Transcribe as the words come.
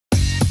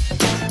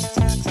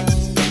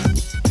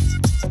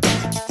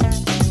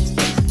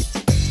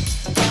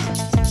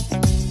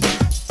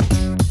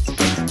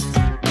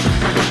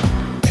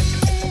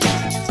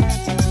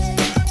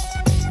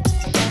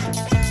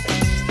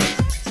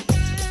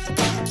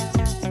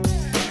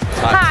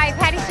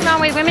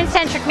with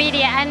WomenCentric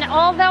Media, and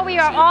although we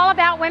are all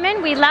about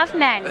women, we love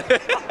men.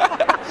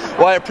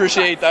 Well, I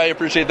appreciate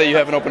that you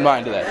have an open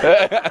mind to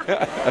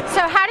that. So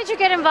how did you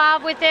get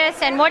involved with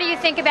this, and what do you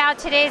think about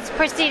today's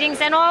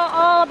proceedings and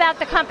all about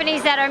the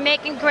companies that are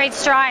making great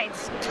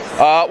strides?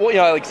 Well, you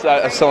know, like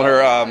I was telling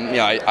her, you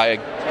know,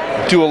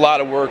 I do a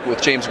lot of work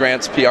with James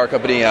Grant's PR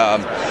company.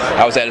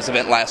 I was at his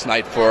event last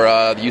night for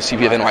the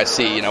UCP of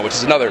NYC, you know, which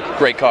is another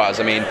great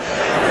cause. I mean,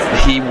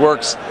 he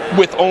works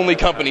with only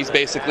companies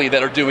basically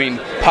that are doing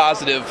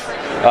positive,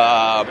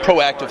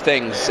 proactive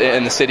things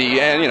in the city,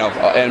 and you know,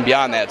 and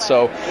beyond that.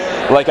 So,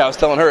 like I was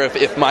telling her,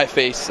 if my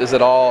face is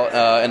at all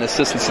an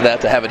assistance to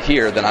that, to have it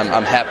here, then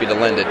I'm happy to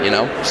lend it. You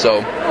know,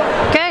 so.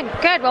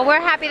 Good. Well,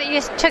 we're happy that you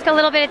took a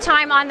little bit of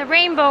time on the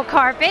rainbow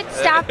carpet,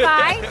 stopped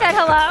by, said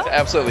hello.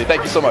 Absolutely.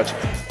 Thank you so much.